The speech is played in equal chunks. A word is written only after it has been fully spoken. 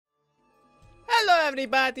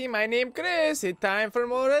everybody, my name Chris. It's time for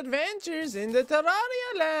more adventures in the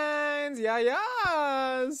Terraria lands.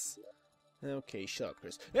 Yes. Okay, shut up,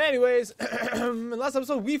 Chris. Anyways, last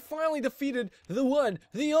episode we finally defeated the one,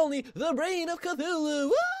 the only, the brain of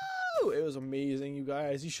Cthulhu. Woo! It was amazing, you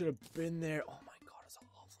guys. You should have been there. Oh my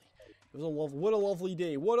god, what a lovely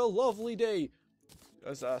day. What a lovely day.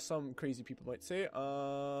 As some crazy people might say.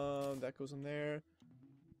 That goes in there.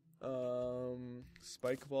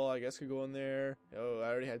 Spike ball, I guess could go in there. Oh, I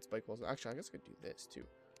already had spike balls. Actually, I guess I could do this too.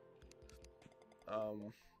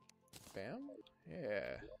 Bam.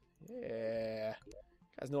 Yeah. You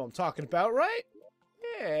guys know what I'm talking about, right?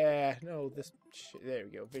 Yeah. No, this shit. There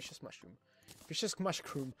we go. Vicious mushroom. Vicious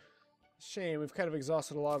mushroom. Shame, we've kind of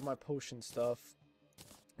exhausted a lot of my potion stuff.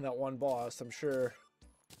 That one boss, I'm sure.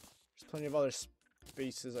 There's plenty of other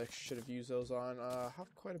spaces I should have used those on. I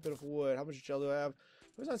have quite a bit of wood. How much gel do I have?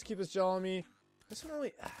 Who's not to keep this gel on me? I just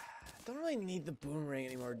don't really need the boomerang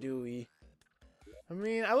anymore, do we? I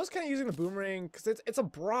mean, I was kind of using the boomerang because it's a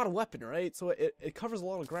broad weapon, right? So it covers a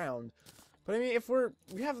lot of ground. But I mean, if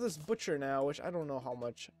we have this butcher now, which I don't know how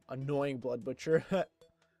much annoying blood butcher.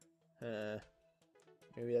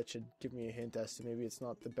 Maybe that should give me a hint as to maybe it's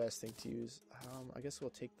not the best thing to use. I guess we'll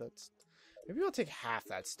take that. Maybe we'll take half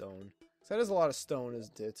that stone. Because that is a lot of stone,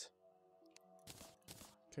 isn't it?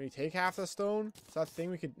 Can we take half the stone? Is that a thing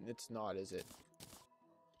we could... It's not, is it?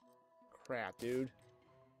 Crap, dude.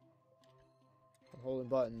 I'm holding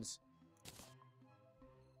buttons.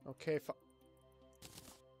 Okay,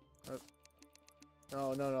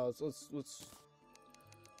 no. Let's...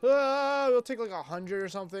 we'll take like 100 or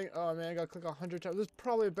something. Oh man, I gotta click 100 times. There's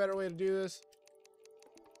probably a better way to do this.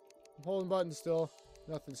 I'm holding buttons still.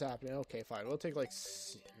 Nothing's happening. Okay, fine. We'll take like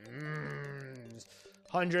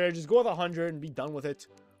 100. Just go with 100 and be done with it.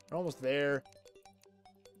 We're almost there.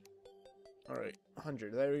 Alright,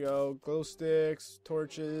 100. There we go. Glow sticks,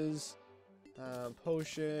 torches,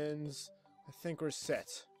 potions. I think we're set.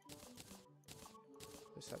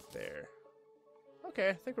 Just up there. Okay,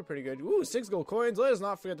 I think we're pretty good. Ooh, 6 gold coins. Let us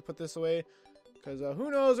not forget to put this away. Because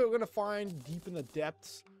who knows what we're going to find deep in the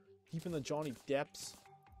depths. Deep in the Johnny depths.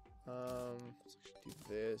 Let's actually do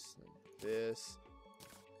this and this.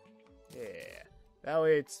 Yeah. That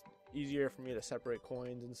way it's easier for me to separate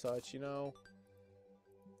coins and such, you know.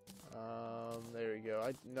 There we go.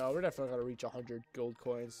 No, we're definitely going to reach 100 gold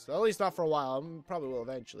coins. At least not for a while. Probably will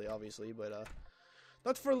eventually, obviously. But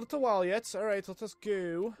not for a little while yet. Alright, so let's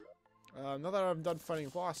go. Now that I'm done fighting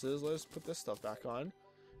bosses, let's put this stuff back on.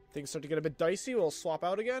 Things start to get a bit dicey. We'll swap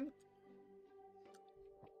out again.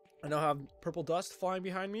 I now have purple dust flying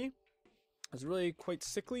behind me. It's really quite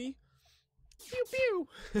sickly. Pew pew!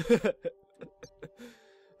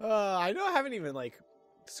 I know I haven't even, like,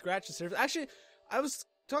 scratched the surface. Actually, I was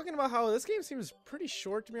talking about how this game seems pretty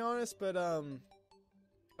short, to be honest, but,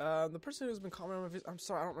 the person who's been commenting on my videos, I'm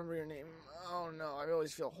sorry, I don't remember your name. Oh, no, I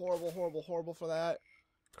always feel horrible for that.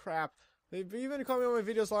 Crap. They've been commenting on my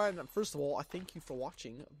videos line. First of all, I thank you for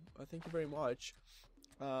watching. I thank you very much.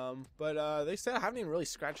 But they said I haven't even really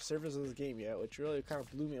scratched the surface of this game yet, which really kind of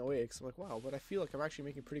blew me away, because I'm like, wow, but I feel like I'm actually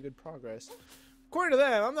making pretty good progress. According to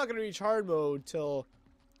them, I'm not going to reach hard mode till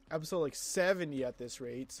episode like 70 at this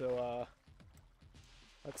rate, so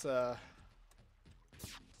that's a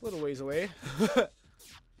little ways away.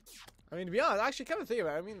 I mean, to be honest, actually kind of think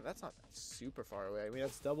about it, I mean, that's not super far away. I mean,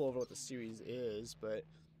 that's double over what the series is, but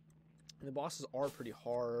the bosses are pretty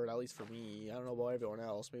hard, at least for me. I don't know about everyone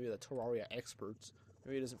else. Maybe the Terraria experts.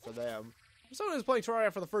 Maybe it isn't for them. For someone who's playing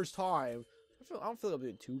Terraria for the first time, I don't feel like I'm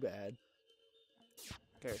doing too bad.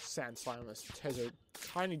 Okay, sand slime in this desert,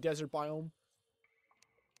 tiny desert biome.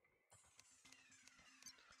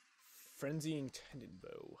 Frenzying tendon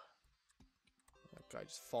bow. That guy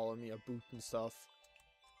just followed me a boot and stuff.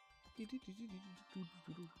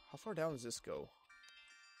 How far down does this go?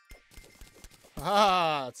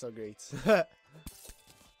 Ah, that's so great.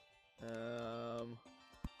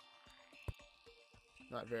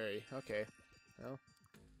 Not very. Okay. Well.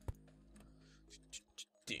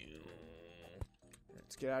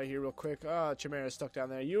 Let's get out of here real quick. Ah, Chimera's stuck down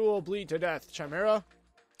there. You will bleed to death, Chimera.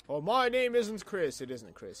 Oh, my name isn't Chris. It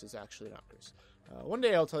isn't Chris. It's actually not Chris. One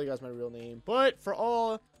day I'll tell you guys my real name. But for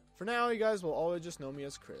now, you guys will always just know me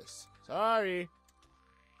as Chris. Sorry.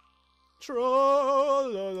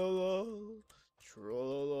 Trollololo.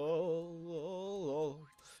 Trollololo.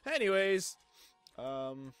 Anyways,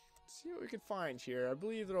 see what we can find here. I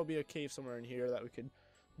believe there'll be a cave somewhere in here that we could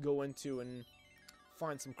go into and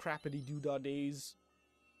find some crappity doodah days.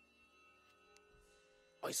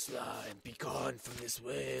 I slime, be gone from this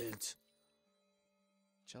world.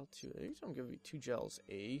 Gel 2. They don't give me 2 gels,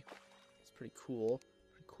 eh? It's pretty cool.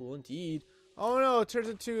 Pretty cool indeed. Oh no, it turns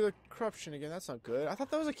into the corruption again. That's not good. I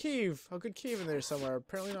thought that was a cave. A good cave in there somewhere.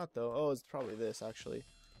 Apparently not, though. Oh, it's probably this, actually.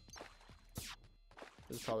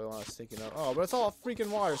 This is probably one I was thinking of. Oh, but it's all freaking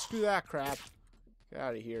water. Screw that crap. Get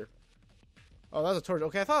out of here. Oh, that's a torch.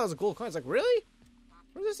 Okay, I thought that was a gold coin. It's like, really?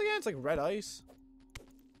 What is this again? It's like red ice.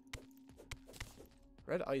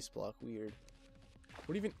 Red ice block. Weird.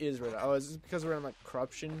 What even is red? Oh, is this because we're in like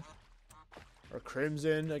corruption? Or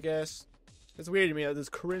crimson, I guess. It's weird to me that there's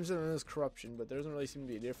crimson and there's corruption, but there doesn't really seem to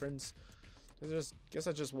be a difference. I guess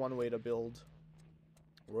that's just one way to build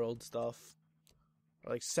world stuff.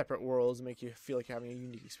 Or like separate worlds to make you feel like you're having a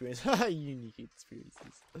unique experience. Unique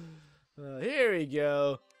experiences. Here we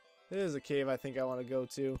go. This is a cave I think I want to go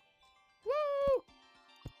to. Woo!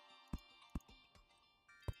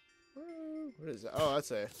 Woo! What is that? Oh,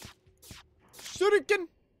 that's a shuriken!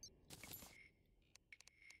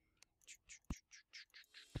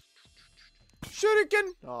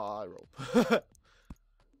 Shuriken! Oh, I rope.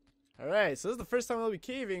 Alright, so this is the first time I'll be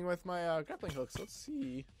caving with my grappling hooks. Let's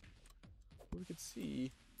see what we could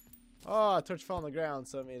see. Oh, a torch fell on the ground,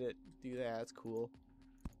 so I made it do that. That's cool.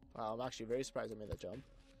 Wow, I'm actually very surprised I made that jump.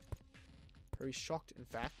 Very shocked, in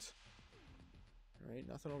fact. Alright,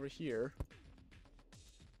 nothing over here.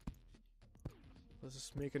 Let's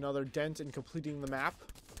just make another dent in completing the map.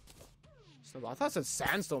 I thought it said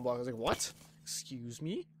sandstone block. I was like, what? Excuse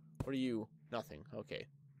me? What are you? Nothing. Okay.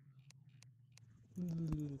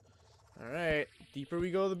 Alright. Deeper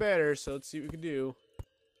we go, the better. So let's see what we can do.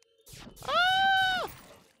 Ah!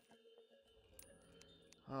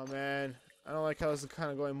 Oh, man. I don't like how this is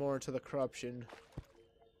kind of going more into the corruption.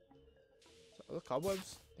 Are those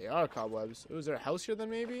cobwebs? They are cobwebs. Ooh, is there a house here then,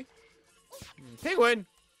 maybe? Penguin!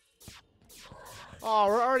 Oh,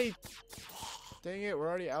 we're already... Dang it, we're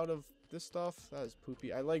already out of this stuff. That is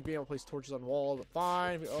poopy. I like being able to place torches on walls, but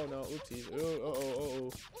fine. Oh, no. Oopsies.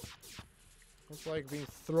 Oh. It's like being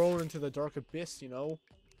thrown into the dark abyss, you know?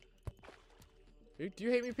 Do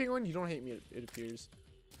you hate me, Penguin? You don't hate me, it appears.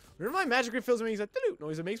 Whenever my magic refills me, makes that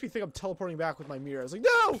noise. It makes me think I'm teleporting back with my mirror. I was like,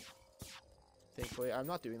 no! Thankfully, I'm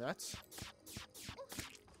not doing that.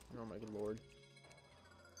 Oh my good lord.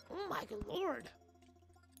 Oh my good lord.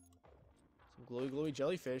 Some glowy, glowy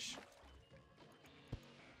jellyfish.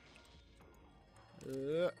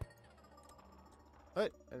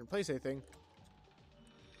 What? I didn't place anything.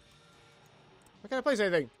 Why can't I place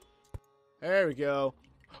anything? There we go.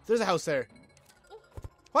 There's a house there.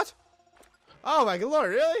 What? Oh my good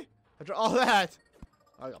lord, really? After all that.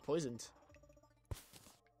 Oh, I got poisoned.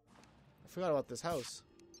 I forgot about this house.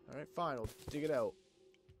 Alright, fine. We'll dig it out.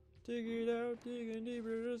 Dig it out, digging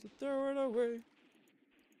deeper just to throw it away.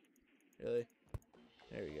 Really?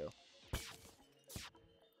 There we go.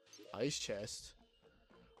 Ice chest.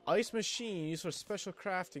 Ice machine used for special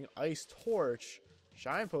crafting. Ice torch.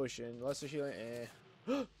 Shine potion. Lesser healing.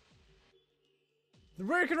 The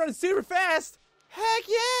rare can run super fast! Heck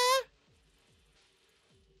yeah!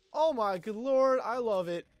 Oh my good lord, I love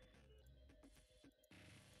it.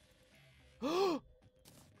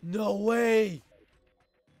 No way!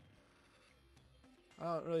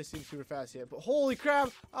 I don't really seem super fast yet, but holy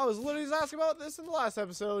crap! I was literally just asking about this in the last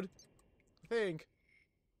episode. I think.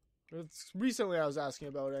 It's recently I was asking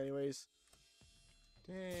about it anyways.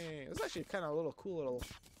 Dang. It's actually kind of a little cool little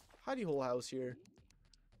hidey hole house here.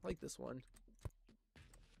 I like this one.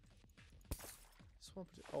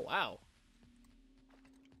 Oh wow.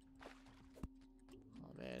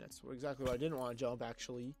 Oh man, that's exactly what I didn't want to jump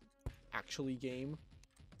actually. Game.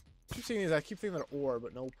 I keep seeing these, I keep thinking they're ore,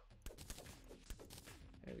 but nope.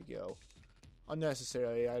 There we go.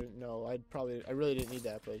 Unnecessarily, I didn't know. I really didn't need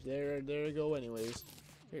that, but there we go anyways.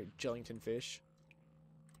 Here, Jellington fish.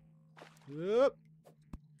 Whoop.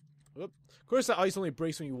 Whoop. Of course, the ice only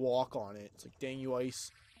breaks when you walk on it. It's like, dang you,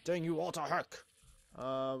 ice. Dang you, all to heck.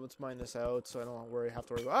 Let's mine this out so I don't have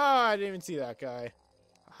to worry about. Ah, I didn't even see that guy.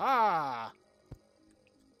 Aha!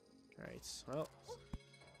 Alright, well.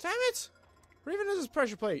 Damn it! Where even is this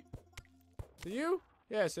pressure plate? Is it you?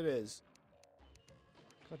 Yes, it is.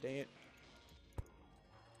 God dang it.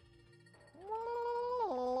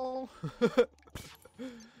 Oh,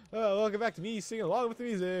 welcome back to me singing along with the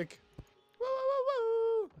music. Woo, woo,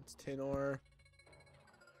 woo, woo. That's tin ore.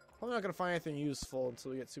 Probably not gonna find anything useful until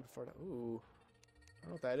we get super far down. Ooh. I don't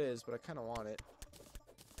know what that is, but I kind of want it.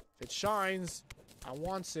 If it shines, I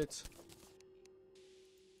want it.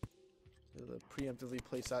 Preemptively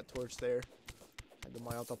place that torch there. I had to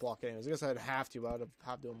mine out the block anyways. I guess I'd have to, but I'd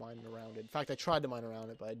have to mine around it. In fact, I tried to mine around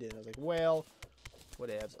it, but I didn't. I was like, well,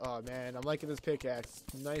 whatevs. Oh, man, I'm liking this pickaxe.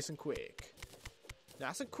 Nice and quick.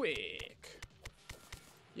 Nice and quick.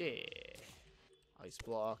 Yeah. Ice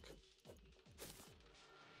block.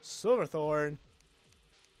 Silverthorn.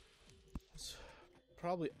 It's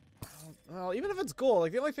probably, well, even if it's gold,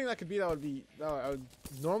 like the only thing that could be I would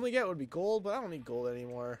normally get would be gold, but I don't need gold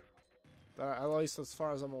anymore. At least as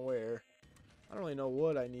far as I'm aware. I don't really know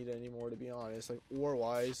what I need anymore, to be honest, like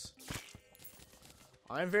ore-wise.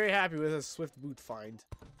 I'm very happy with this Swift Boot find.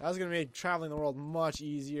 That was going to make traveling the world much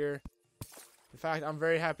easier. In fact, I'm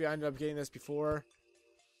very happy I ended up getting this before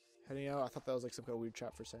heading out. I thought that was like some kind of weird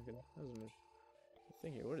trap for a second. That was a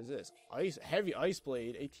thing here. What is this? Heavy ice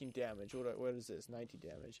blade, 18 damage. What is this? 19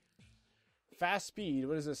 damage. Fast speed.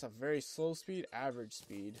 What is this? A very slow speed? Average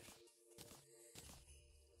speed.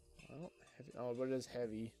 Well, heavy. Oh, but it is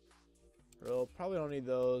heavy. We'll probably don't need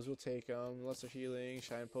those. We'll take them. Lesser healing,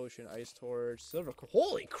 shine potion, ice torch, silver.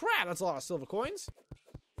 Holy crap! That's a lot of silver coins.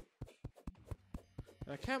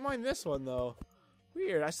 And I can't mine this one though.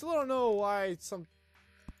 Weird. I still don't know why it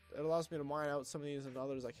allows me to mine out some of these and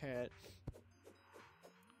others I can't.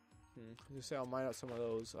 You say I'll mine out some of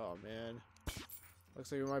those. Oh man.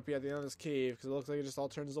 Looks like we might be at the end of this cave because it looks like it just all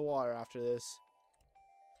turns to water after this.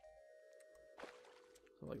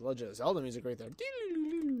 Like Legend of Zelda music right there.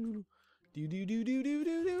 Do do do do do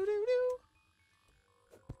do do do do.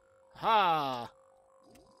 Ha!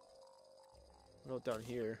 What down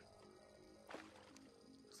here?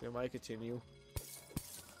 So I might continue.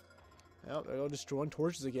 Oh, there go, destroying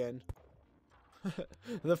torches again.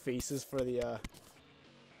 The faces for the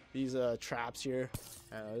these traps here.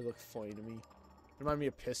 I don't know, they look funny to me. Remind me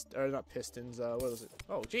of not pistons. What was it?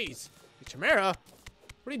 Oh, jeez, Chimera.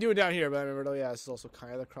 What are you doing down here? But I remember, oh yeah, this is also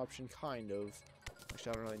kind of the corruption, kind of.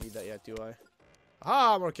 Actually, I don't really need that yet, do I?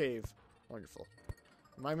 Aha, more cave. Wonderful.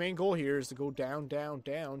 My main goal here is to go down, down,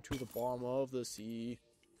 down to the bottom of the sea.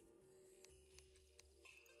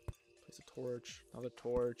 Place a torch. Another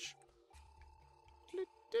torch.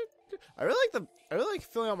 I really like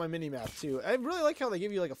filling out my mini map too. I really like how they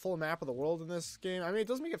give you like a full map of the world in this game. I mean, it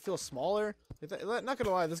does make it feel smaller. Not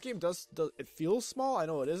gonna lie, this game does it feels small. I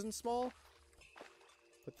know it isn't small,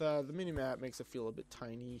 but the mini map makes it feel a bit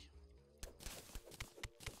tiny.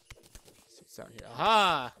 Down here.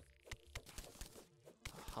 Aha!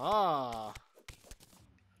 Aha!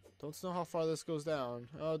 Don't know how far this goes down.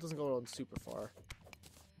 Oh, it doesn't go down super far.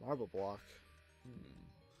 Marble block.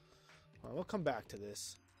 Well, we'll come back to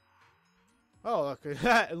this. Oh, look.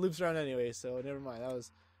 It loops around anyway, so never mind. That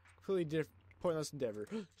was completely pointless endeavor.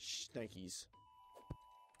 Shh, Nikes.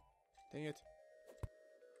 Dang it.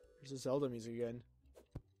 There's the Zelda music again.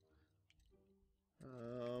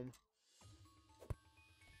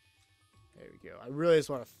 There we go. I really just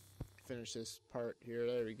want to finish this part here.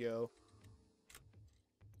 There we go.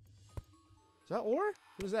 Is that ore?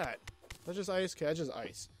 What is that? That's just ice? Okay, that's just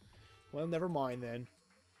ice. Well, never mind then.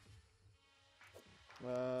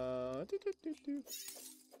 What?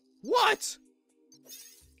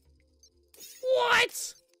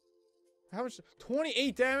 What? How much?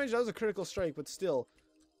 28 damage? That was a critical strike, but still.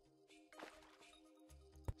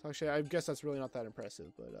 So actually, I guess that's really not that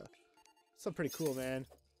impressive, but it's still pretty cool, man.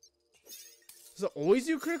 Does it always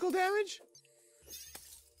do critical damage?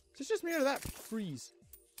 Is it just me or did that freeze?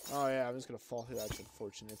 Oh yeah, I'm just gonna fall through. That's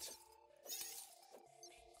unfortunate.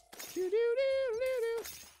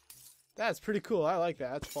 That's pretty cool. I like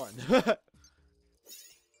that. That's fun.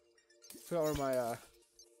 Forgot where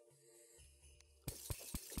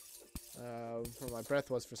my breath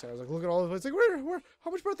was for a second. I was like, look at all of it. It's like, where? How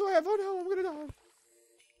much breath do I have? Oh no, I'm gonna die.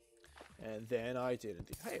 And then I didn't.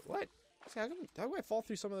 Hey, what? See, how do I fall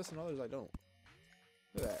through some of this and others I don't?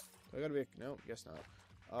 Look at that. I gotta be. No, guess not.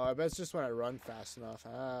 Oh, I bet it's just when I run fast enough.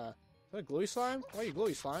 Ah. Is that a glowy slime? Why are you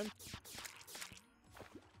glowy slime?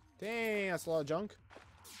 Dang, that's a lot of junk.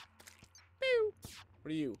 Pew!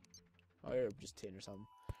 What are you? Oh, you're just tin or something.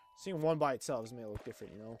 Seeing one by itself doesn't make it look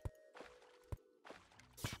different, you know?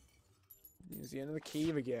 It's the end of the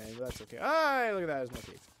cave again, but that's okay. Ah, look at that. There's more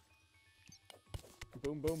cave.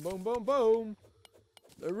 Boom, boom, boom, boom, boom.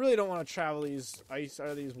 I really don't want to travel these ice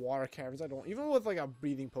or these water caverns. I don't. Even with like a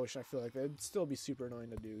breathing potion, I feel like that'd still be super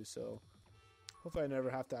annoying to do. So hopefully I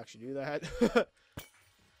never have to actually do that.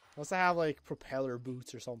 Unless I have like propeller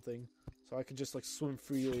boots or something, so I could just like swim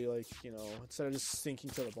freely, like, you know, instead of just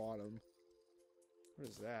sinking to the bottom. What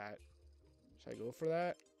is that? Should I go for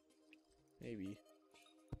that? Maybe.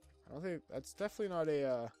 I don't think that's definitely not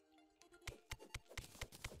a.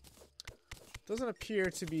 Doesn't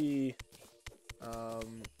appear to be.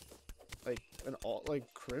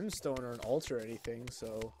 Like Crimstone or an altar or anything,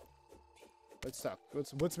 so let's stuck.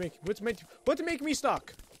 What's to make me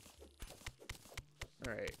stuck?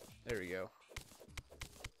 Alright, there we go.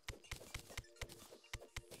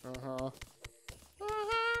 That's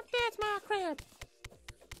my crap.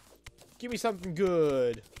 Give me something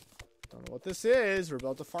good. Don't know what this is. We're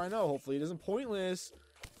about to find out. Hopefully it isn't pointless.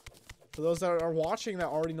 For those that are watching that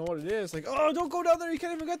already know what it is. Like, oh, don't go down there. You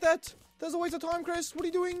can't even get that. That's a waste of time, Chris. What are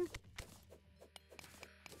you doing?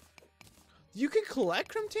 You can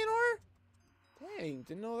collect Crimtane ore? Dang,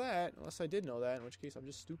 didn't know that. Unless I did know that, in which case I'm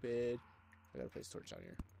just stupid. I gotta place torch down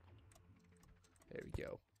here. There we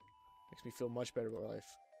go. Makes me feel much better about life.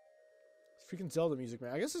 Freaking Zelda music,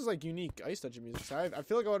 man. I guess it's like unique Ice Dungeon music. So I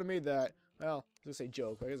feel like I would have made that. Well, I was gonna say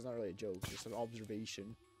joke, but I guess it's not really a joke. It's just an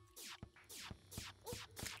observation.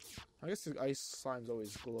 I guess the ice slimes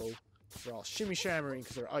always glow. They're all shimmy shammering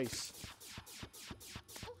because they're ice.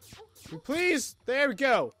 Please! There we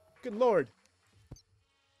go! Good lord.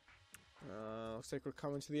 Looks like we're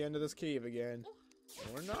coming to the end of this cave again.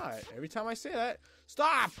 No, we're not. Every time I say that,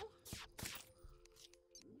 stop!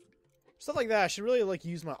 Stuff like that. I should really like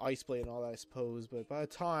use my ice blade and all that, I suppose. But by the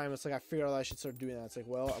time it's like I figure out I should start doing that, it's like,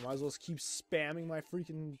 well, I might as well just keep spamming my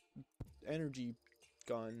freaking energy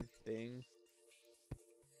gun thing.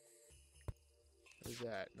 What is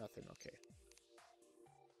that? Nothing. Okay.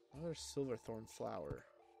 Another silverthorn flower.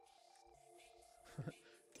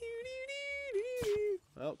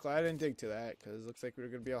 Well, glad I didn't dig to that, because it looks like we're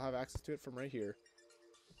going to be able to have access to it from right here.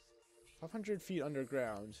 500 feet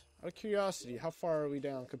underground. Out of curiosity, how far are we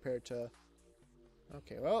down compared to...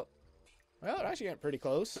 Okay, well, we're actually getting pretty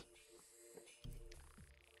close.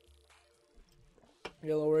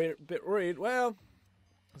 Get a little bit worried. Well,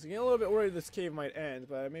 I was getting a little bit worried this cave might end,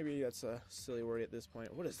 but maybe that's a silly worry at this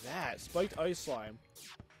point. What is that? Spiked ice slime.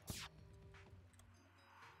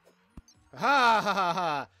 Ha ha ha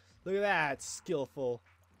ha! Look at that skillful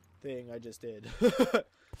thing I just did.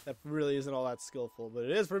 That really isn't all that skillful, but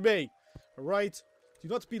it is for me. Alright? Do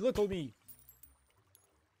not belittle me.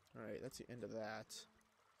 Alright, that's the end of that.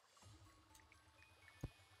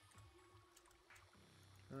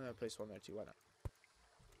 I'm gonna place one there too, why not?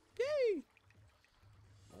 Yay!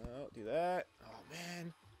 Oh, do that. Oh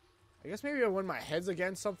man. I guess maybe when my head's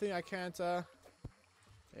against something I can't, There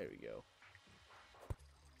we go.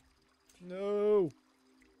 No!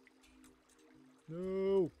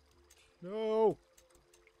 No! No!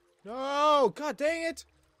 No! God dang it!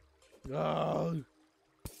 No!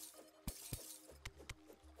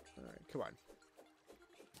 Alright, come on.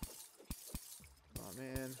 Oh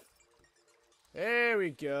man. There we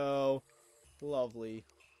go. Lovely.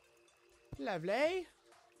 Lovely.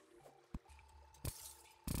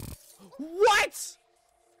 What?!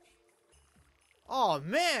 Oh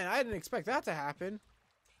man, I didn't expect that to happen.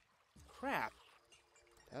 Crap.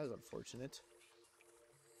 That was unfortunate.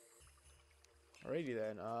 Alrighty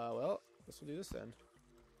then. Well, guess we'll do this then.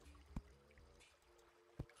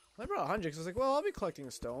 I brought 100 because I was like, well, I'll be collecting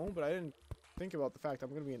stone, but I didn't think about the fact I'm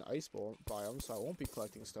going to be in ice biome, so I won't be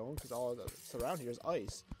collecting stone because all that's around here is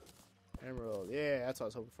ice. Emerald. Yeah, that's what I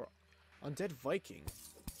was hoping for. Undead Viking.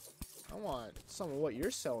 I want some of what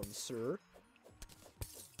you're selling, sir.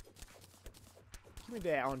 Give me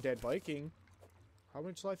that Undead Viking. How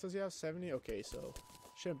much life does he have? 70? Okay, so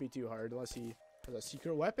shouldn't be too hard unless he has a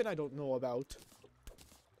secret weapon I don't know about.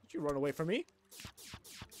 Don't you run away from me.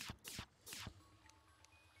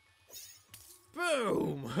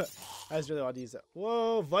 Boom! I just really want to use that.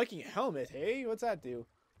 Whoa, Viking helmet, hey? What's that do?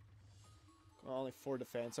 Only 4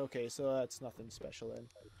 defense. Okay, so that's nothing special then.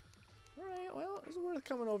 Alright, well, it's worth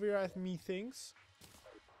coming over here, methinks.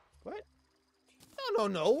 What? No, no,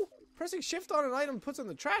 no! Pressing shift on an item puts in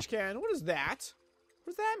the trash can. What is that?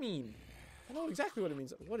 What does that mean? I know exactly what it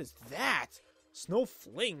means. What is that? Snow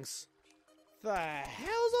flings. The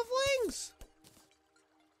hell's a flings?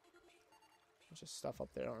 Bunch of stuff up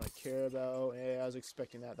there I don't really care about. Yeah, I was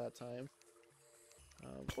expecting that time.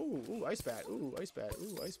 Ooh, ice bat. Ooh, ice bat.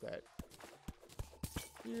 Ooh, ice bat.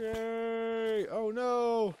 Yay! Oh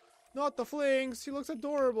no! Not the flings! He looks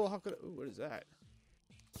adorable! How could I... Ooh, what is that?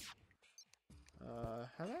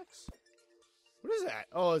 Hammocks? What is that?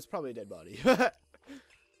 Oh, it's probably a dead body. What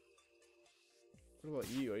about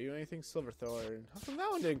you? Are you anything Silverthorn? How come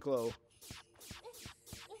that one didn't glow?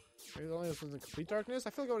 Maybe only this one's in complete darkness?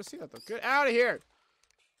 I feel like I would have seen that though. Get out of here!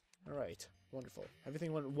 Alright. Wonderful.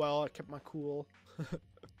 Everything went well. I kept my cool.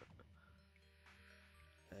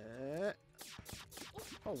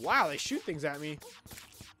 Oh wow, they shoot things at me.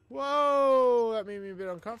 Whoa! That made me a bit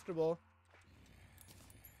uncomfortable.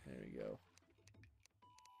 There we go.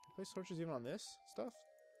 Place torches even on this stuff?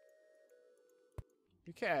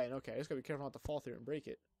 You can. Okay, I just gotta be careful not to fall through and break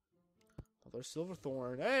it. Oh, there's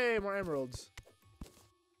Silverthorn. Hey, more emeralds.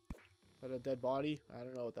 Is that a dead body? I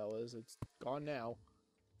don't know what that was. It's gone now.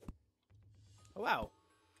 Oh, wow.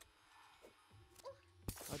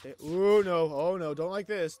 Okay. Ooh, no. Oh, no. Don't like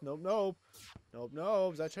this. Nope, nope. Nope,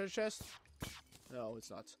 nope. Is that treasure chest? No,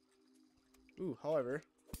 it's not. Ooh, however.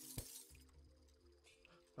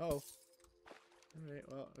 Oh. Alright,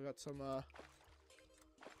 well, I got some,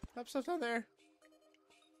 stuff down there.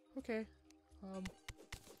 Okay.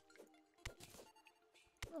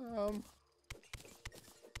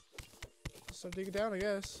 Start digging down, I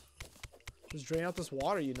guess. Just drain out this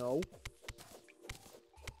water, you know.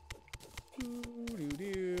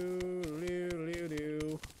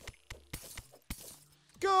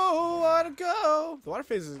 Go, water, go! The water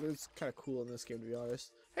phase is kind of cool in this game, to be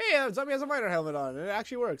honest. Hey, zombie has a miner helmet on, and it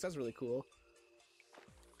actually works. That's really cool.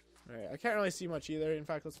 Alright, I can't really see much either. In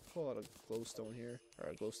fact, let's pull out a glowstone here.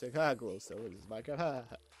 Or a glow stick. Ah, glowstone. This is Minecraft. Ha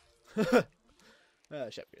ha.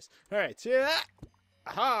 Shut yours. Alright, yeah.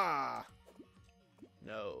 Aha!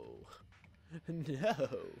 No. No.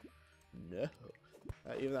 No.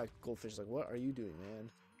 Even that goldfish is like, what are you doing, man?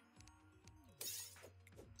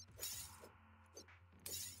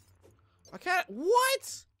 I can't.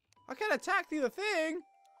 What? I can't attack the other thing.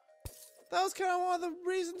 That was kind of one of the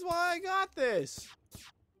reasons why I got this.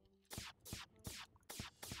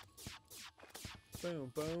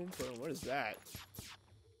 Boom, boom, boom. What is that?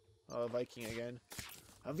 Oh, a Viking again.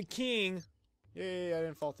 A Viking! Yay, I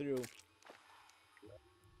didn't fall through.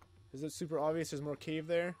 Is it super obvious there's more cave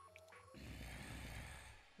there?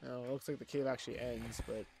 No, it looks like the cave actually ends,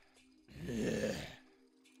 but...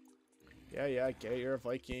 Yeah, I get it. You're a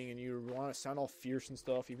Viking and you want to sound all fierce and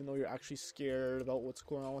stuff, even though you're actually scared about what's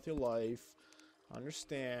going on with your life. I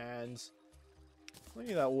understand. We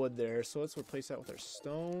need that wood there, so let's replace that with our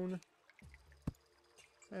stone.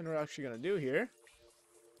 And we're actually going to do here.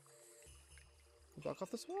 Block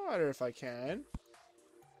off this water if I can.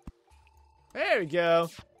 There we go.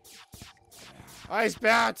 Ice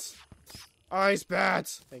bats! Ice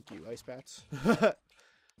bats! Thank you, ice bats. Got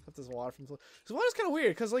this water from... So water's kind of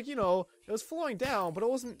weird, because, like, you know, it was flowing down, but it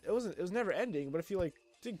was never ending. But if you, like,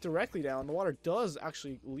 dig directly down, the water does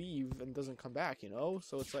actually leave and doesn't come back, you know?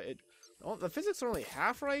 So it's like, the physics are only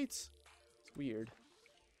half right. It's weird.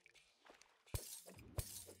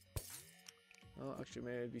 Well, actually,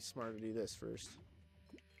 maybe it'd be smarter to do this first.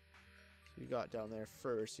 So we got down there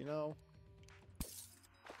first, you know?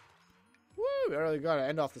 Woo! I really gotta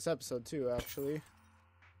end off this episode, too, actually.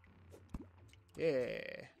 Yeah.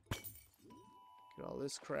 Get all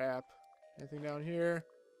this crap. Anything down here?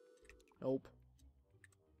 Nope.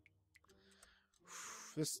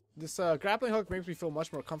 This grappling hook makes me feel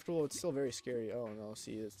much more comfortable. It's still very scary. Oh, no.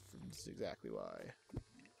 See, this is exactly why.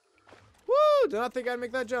 Woo! Did not think I'd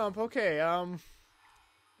make that jump. Okay,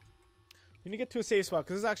 we need to get to a safe spot,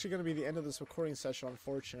 because this is actually going to be the end of this recording session,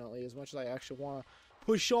 unfortunately. As much as I actually want to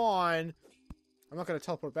push on. I'm not going to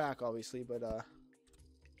teleport back, obviously, but,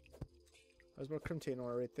 there's more Crimtane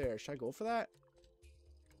ore right there. Should I go for that?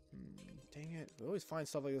 Dang it. We always find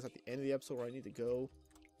stuff like this at the end of the episode where I need to go.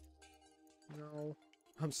 No.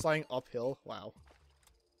 I'm sliding uphill. Wow.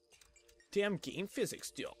 Damn game physics,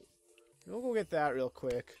 still. We'll go get that real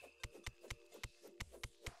quick.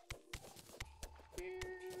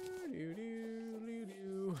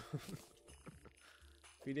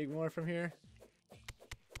 Can we dig more from here?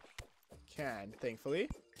 Can, thankfully.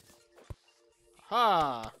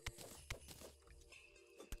 Ha!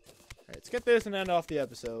 Alright, let's get this and end off the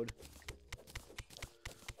episode.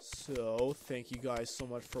 So, thank you guys so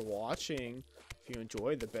much for watching. If you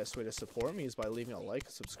enjoyed, the best way to support me is by leaving a like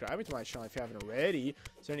and subscribing to my channel if you haven't already.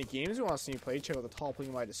 If there's any games you want to see me play, check out the top link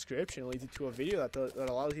in my description. It leads you to a video that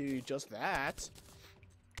allows you to do just that.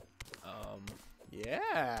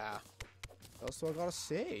 Yeah. What else do I gotta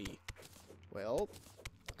say? Well,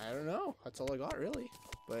 I don't know. That's all I got, really.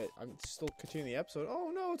 But I'm still continuing the episode.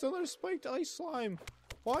 Oh no, it's another spiked ice slime.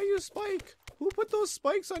 Why use spike? Who put those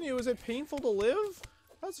spikes on you? Is it painful to live?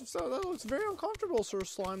 That looks very uncomfortable, Sir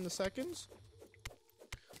Slime the Seconds.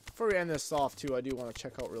 Before we end this off, too, I do want to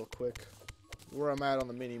check out real quick where I'm at on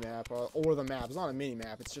the mini-map. Or the map. It's not a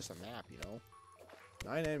mini-map, it's just a map, you know.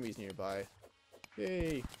 9 enemies nearby.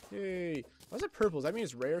 Yay. Yay. Why is it purple? Does that mean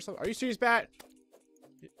it's rare or something? Are you serious, Bat?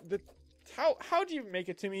 How do you make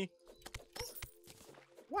it to me?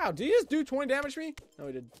 Wow, did he just do 20 damage to me? No,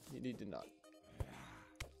 he did. He did not.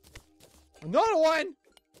 Another one!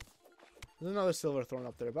 There's another silver thorn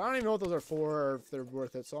up there, but I don't even know what those are for or if they're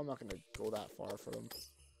worth it, so I'm not going to go that far for them.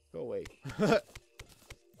 Go away. Here,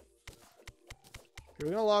 we're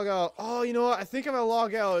going to log out. Oh, you know what? I think if I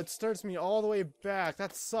log out, it starts me all the way back.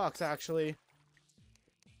 That sucks, actually.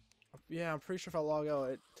 Yeah, I'm pretty sure if I log out,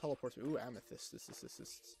 it teleports me. Ooh, amethyst. This.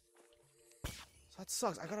 So that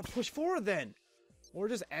sucks. I gotta push forward then. Or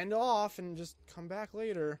just end off and just come back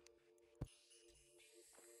later.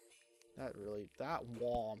 That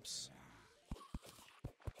womps.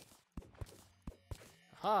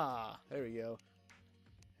 Ha! There we go.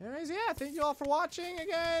 Anyways, yeah, thank you all for watching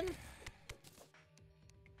again.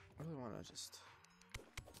 I really want to just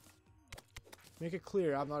make it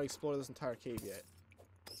clear I've not explored this entire cave yet.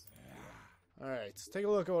 Alright, let's take a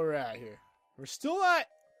look at where we're at here. We're still at...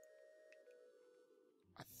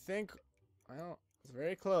 I think... Well, it's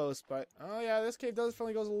very close, but... Oh yeah, this cave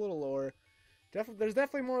definitely goes a little lower. There's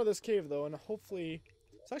definitely more of this cave, though, and hopefully...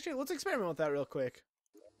 So actually, let's experiment with that real quick.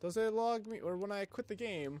 Does it log me... Or when I quit the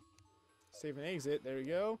game... Save and exit. There we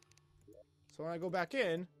go. So when I go back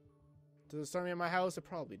in... Does it start me at my house? It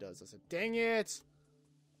probably does. I said, dang it!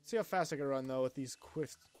 See how fast I can run, though, with these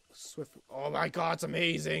swift... Oh my god, it's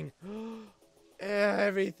amazing!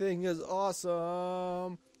 Everything is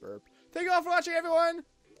awesome! Burp. Thank you all for watching, everyone!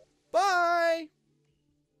 Bye!